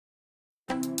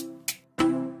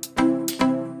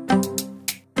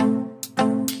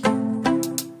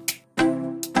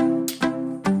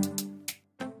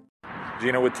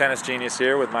Gino with Tennis Genius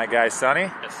here with my guy Sonny.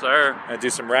 Yes, sir. I'm gonna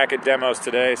do some racket demos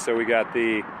today. So we got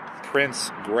the Prince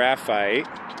Graphite.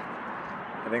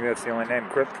 I think that's the only name.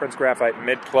 Prince Graphite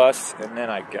Mid Plus, and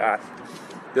then I got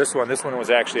this one. This one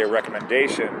was actually a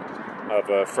recommendation of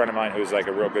a friend of mine who's like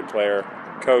a real good player,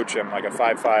 coach. I'm like a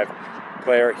 5'5"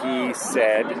 player. He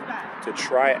said to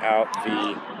try out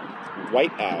the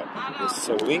Whiteout, the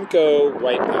Solinco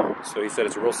Whiteout. So he said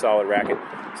it's a real solid racket.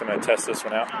 So I'm going to test this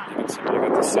one out. You can see me, I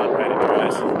got the sun right in your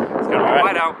eyes. It's got all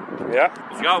right. Whiteout. Yeah.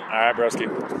 Let's go. All right, broski.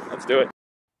 Let's do it.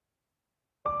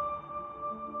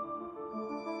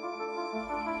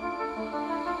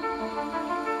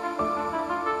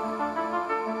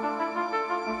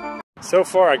 So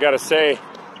far, I got to say,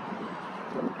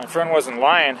 my friend wasn't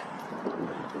lying.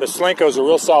 The Solinco's a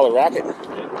real solid racket.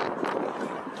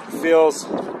 It feels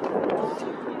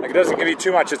like it doesn't give you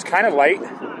too much. It's kind of light,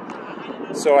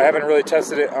 so I haven't really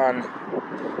tested it on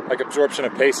like absorption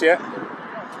of pace yet,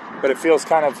 but it feels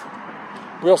kind of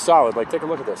real solid. Like, take a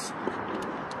look at this.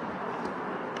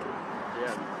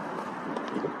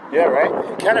 Yeah, right?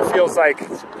 It kind of feels like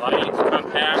light,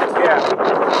 compact. Yeah.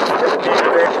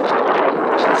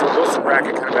 There's a Wilson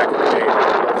racket kind of back in the day.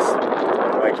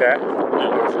 Like that. It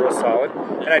was real solid.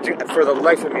 And for the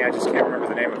life of me, I just can't remember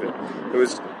the name of it. It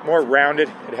was more rounded.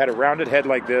 It had a rounded head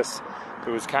like this.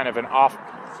 It was kind of an off,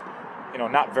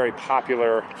 not very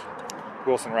popular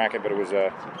Wilson racket, but it was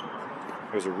a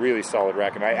really solid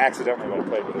racket. I accidentally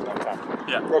played with it one time.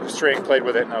 Yeah. Broke a string, played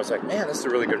with it, and I was like, man, this is a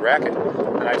really good racket.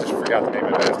 And I just forgot the name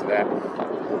of it after that.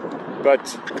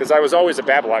 But, because I was always a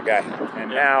Babolat guy. And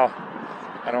now,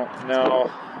 I don't know.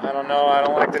 I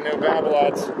don't like the new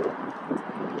Babalots.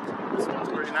 This one's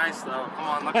pretty nice, though. Come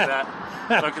on, look at that.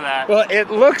 Look at that. Well, it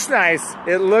looks nice.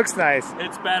 It looks nice.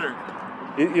 It's better.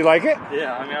 You like it?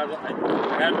 Yeah, I mean, I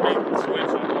had to make the switch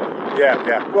on it.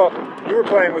 Yeah. Well, you were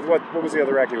playing with what was the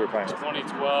other racket you were playing with?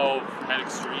 2012 Head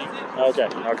Extreme.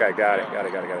 Okay, got it.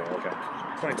 Okay.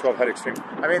 2012 Head Extreme.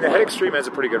 I mean, the Head Extreme is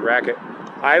a pretty good racket.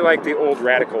 I like the old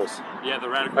Radicals. Yeah, the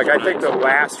Radicals. Like, I think the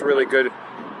last really good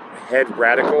head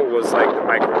Radical was like the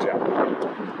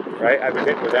Microgel. Right? I've been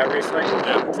hitting with that recently.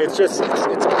 Yeah. It's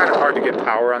kind of hard to get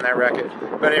power on that racket.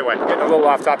 But anyway, getting a little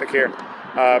off topic here.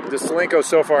 The Solinco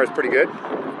so far is pretty good.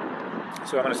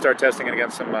 So I'm going to start testing it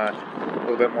against some a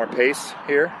little bit more pace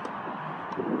here.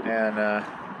 And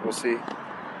we'll see.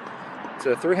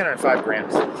 It's 305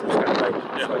 grams. So it's kind of light.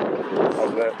 Yeah.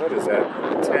 What is that?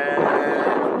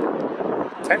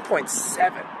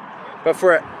 10.7. But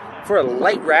for a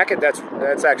light racket, that's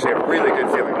actually a really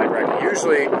good feeling light racket.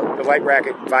 Usually the light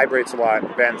racket vibrates a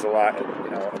lot, bends a lot,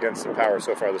 against some power.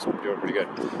 So far this one's doing pretty good.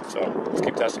 So let's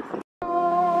keep testing.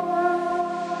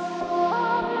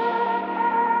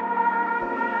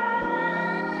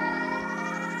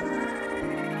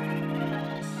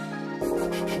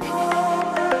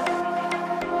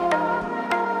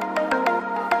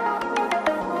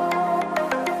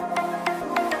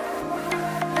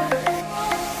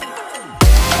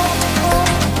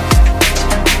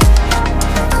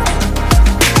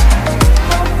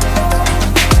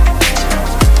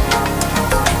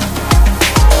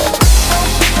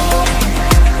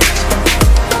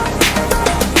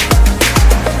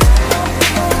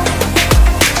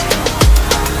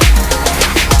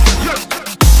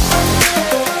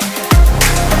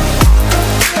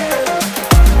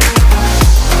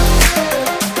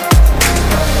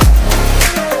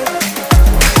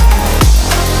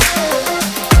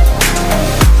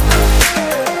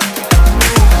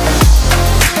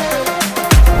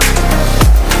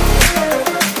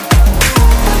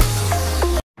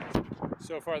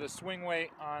 So far, the swing weight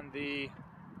on the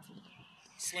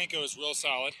Solinco is real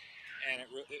solid, and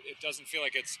it doesn't feel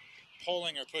like it's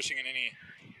pulling or pushing in any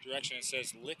direction. It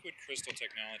says liquid crystal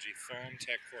technology, foam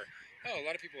tech core. Oh, a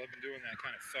lot of people have been doing that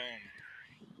kind of foam,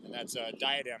 and that's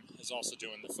Diadem is also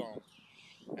doing the foam.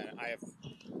 And I've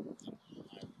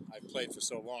played for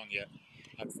so long, yet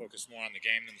I've focused more on the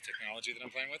game than the technology that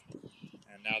I'm playing with.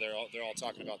 And now they're all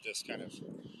talking about this kind of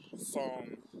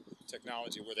foam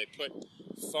technology where they put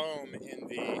foam in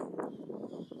the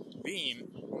beam,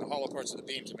 in the hollow parts of the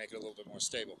beam, to make it a little bit more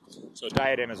stable. So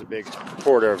Diadem is a big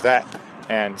supporter of that,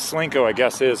 and Solinco, I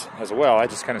guess, is as well. I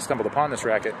just kind of stumbled upon this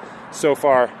racket. So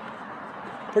far,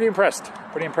 pretty impressed.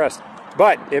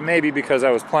 But it may be because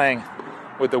I was playing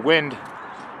with the wind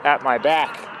at my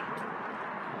back.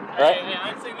 Right? Hey, I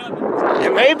didn't say nothing.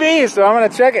 It may be, so I'm gonna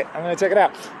check it. it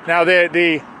out. Now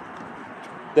the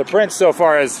Prince so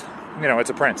far is, it's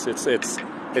a Prince.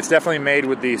 It's definitely made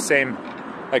with the same,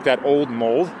 like that old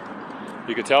mold.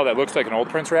 You could tell that looks like an old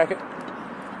Prince racket,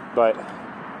 but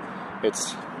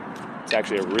it's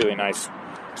actually a really nice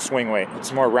swing weight.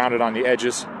 It's more rounded on the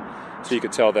edges, so you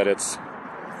could tell that it's,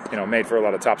 you know, made for a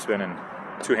lot of topspin and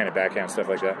two-handed backhand, stuff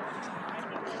like that.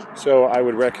 So I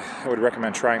would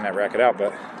recommend trying that racket out,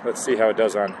 but let's see how it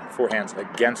does on forehands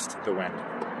against the wind.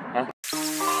 Huh?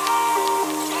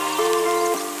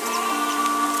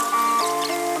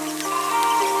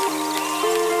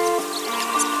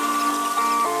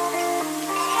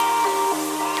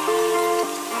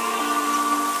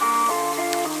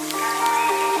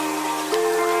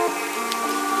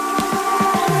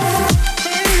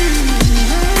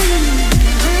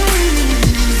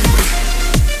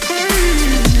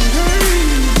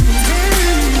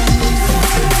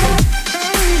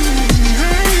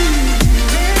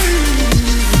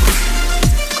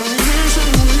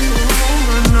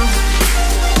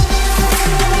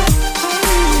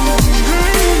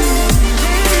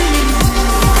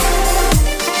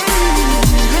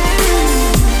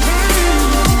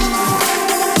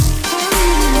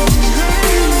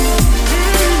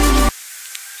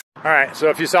 Alright, so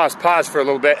if you saw us pause for a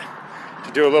little bit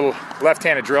to do a little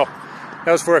left-handed drill,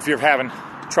 that was for if you're having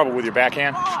trouble with your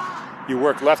backhand. You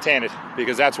work left-handed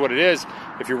because that's what it is.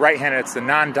 If you're right-handed, it's the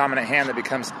non-dominant hand that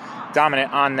becomes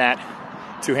dominant on that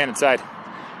two-handed side.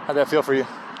 How'd that feel for you?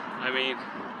 I mean,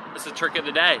 it's the trick of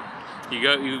the day.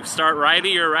 You start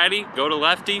righty or righty, go to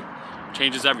lefty,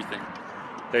 changes everything.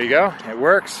 There you go, it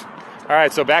works.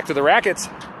 Alright, so back to the rackets.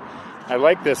 I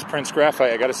like this Prince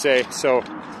graphite, I gotta say. So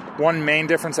one main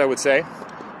difference I would say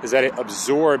is that it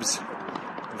absorbs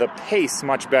the pace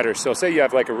much better. So say you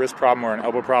have like a wrist problem or an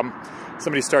elbow problem,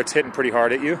 somebody starts hitting pretty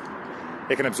hard at you,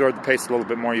 it can absorb the pace a little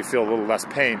bit more, you feel a little less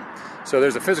pain. So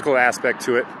there's a physical aspect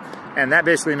to it, and that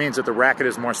basically means that the racket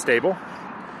is more stable.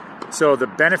 So the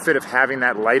benefit of having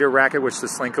that lighter racket, which the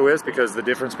Solinco is, because the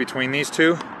difference between these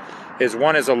two is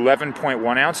one is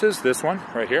 11.1 ounces, this one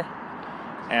right here,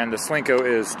 and the Solinco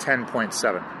is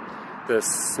 10.7. The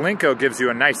Solinco gives you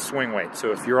a nice swing weight.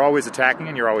 So if you're always attacking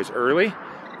and you're always early,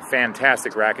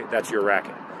 fantastic racket, that's your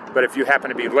racket. But if you happen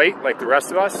to be late, like the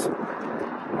rest of us,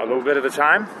 a little bit of the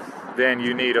time, then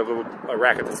you need a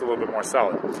racket that's a little bit more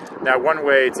solid. Now, one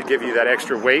way to give you that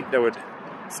extra weight that would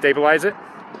stabilize it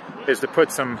is to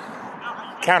put some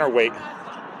counterweight,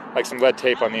 like some lead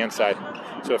tape on the inside.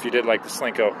 So if you did like the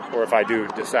Solinco, or if I do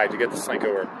decide to get the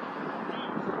Solinco or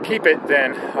keep it,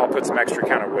 then I'll put some extra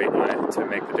counterweight on it to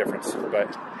make the difference.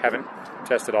 But haven't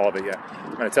tested all of it yet.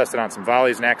 I'm going to test it on some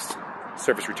volleys next,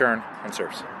 surface return, and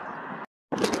serves.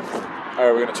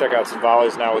 Alright, we're going to check out some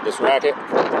volleys now with this racket.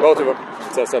 Both of them.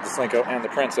 Test out the Solinco and the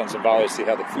Prince on some volleys, see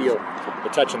how the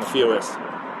touch and the feel is.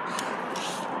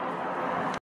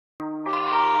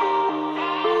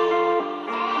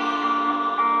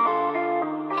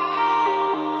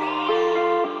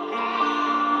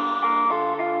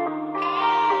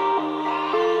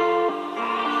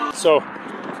 So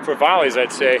for volleys,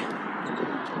 I'd say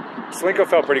Solinco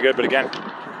felt pretty good, but again,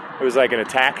 it was like an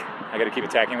attack. I got to keep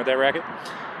attacking with that racket.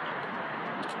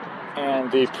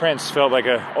 And the Prince felt like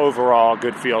an overall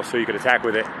good feel, so you could attack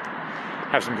with it,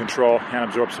 have some control, and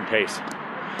absorb some pace.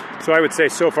 So I would say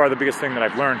so far the biggest thing that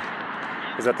I've learned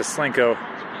is that the Solinco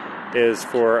is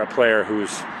for a player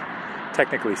who's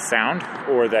technically sound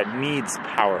or that needs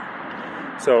power.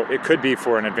 So it could be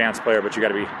for an advanced player, but you got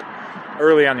to be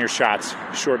early on your shots,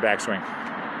 short backswing,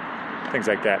 things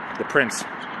like that. The Prince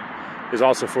is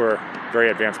also for very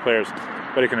advanced players,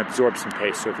 but it can absorb some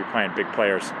pace. So if you're playing big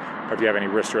players, or if you have any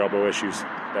wrist or elbow issues,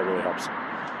 that really helps.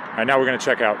 All right, now we're going to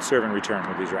check out serve and return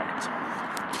with these rackets.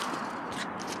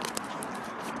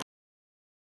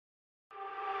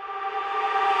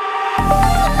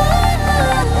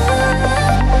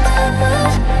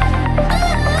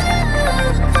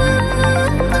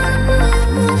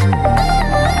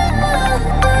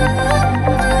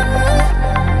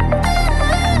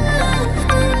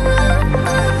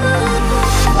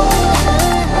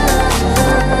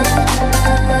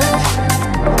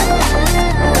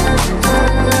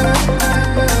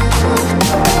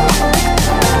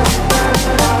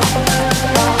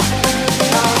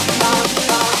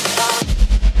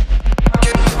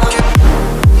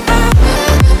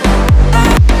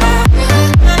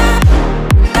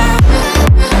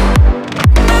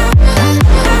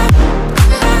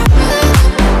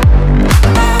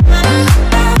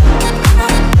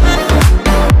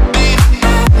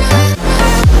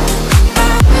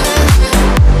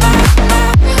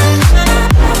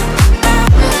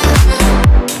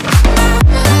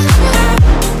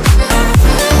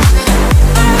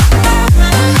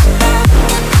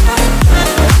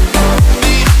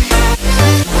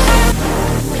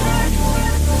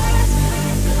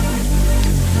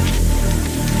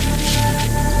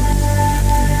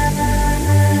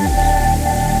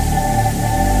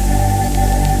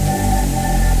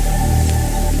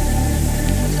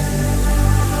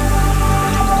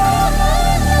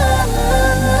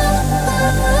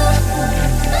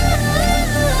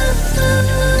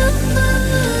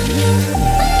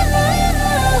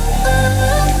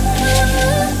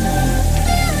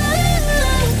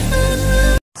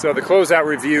 So the closeout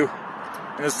review,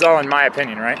 and this is all in my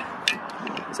opinion, right?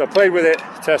 So I played with it,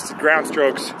 tested ground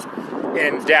strokes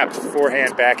in depth,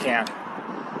 forehand, backhand,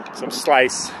 some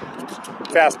slice,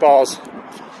 fastballs,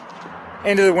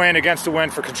 into the wind, against the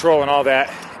wind for control and all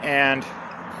that. And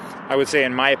I would say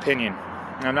in my opinion,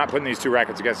 and I'm not putting these two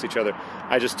rackets against each other,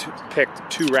 I just picked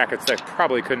two rackets that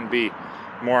probably couldn't be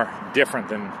more different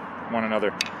than one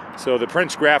another. So the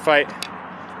Prince Graphite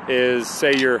is,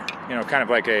 say you're, you know, kind of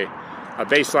like a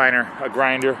baseliner, a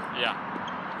grinder. Yeah.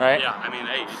 Right? Yeah, I mean,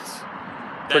 hey,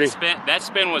 it's, that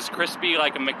spin was crispy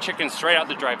like a McChicken straight out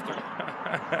the drive-thru.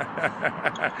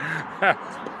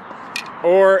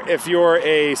 Or if you're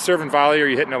a serve and volley, or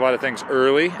you're hitting a lot of things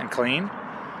early and clean,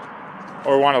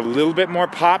 or want a little bit more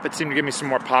pop, it seemed to give me some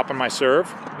more pop on my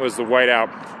serve, was the Whiteout,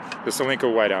 the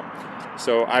Solinco Whiteout.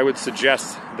 So I would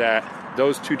suggest that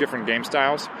those two different game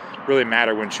styles really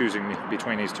matter when choosing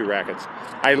between these two rackets.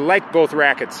 I like both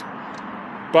rackets,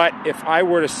 but if I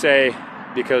were to say,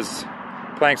 because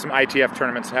playing some ITF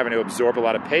tournaments and having to absorb a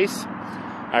lot of pace,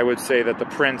 I would say that the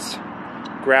Prince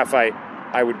Graphite,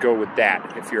 I would go with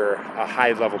that if you're a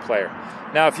high-level player.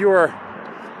 Now, if you're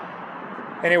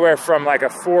anywhere from like a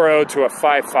 4.0 to a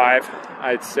 5.5,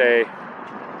 I'd say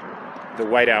the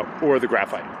Whiteout or the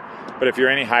Graphite. But if you're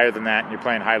any higher than that and you're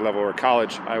playing high level or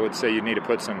college, I would say you need to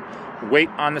put some weight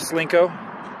on the Solinco,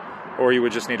 or you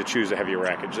would just need to choose a heavier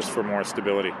racket just for more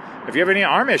stability. If you have any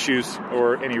arm issues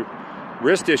or any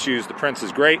wrist issues, the Prince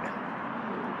is great,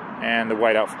 and the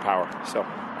Whiteout for power. So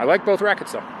I like both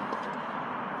rackets though.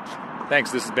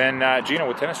 Thanks. This has been Gino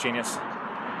with Tennis Genius.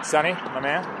 Sonny, my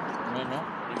man.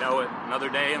 You know it. Another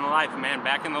day in the life, man.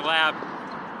 Back in the lab.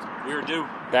 We're due.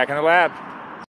 Back in the lab.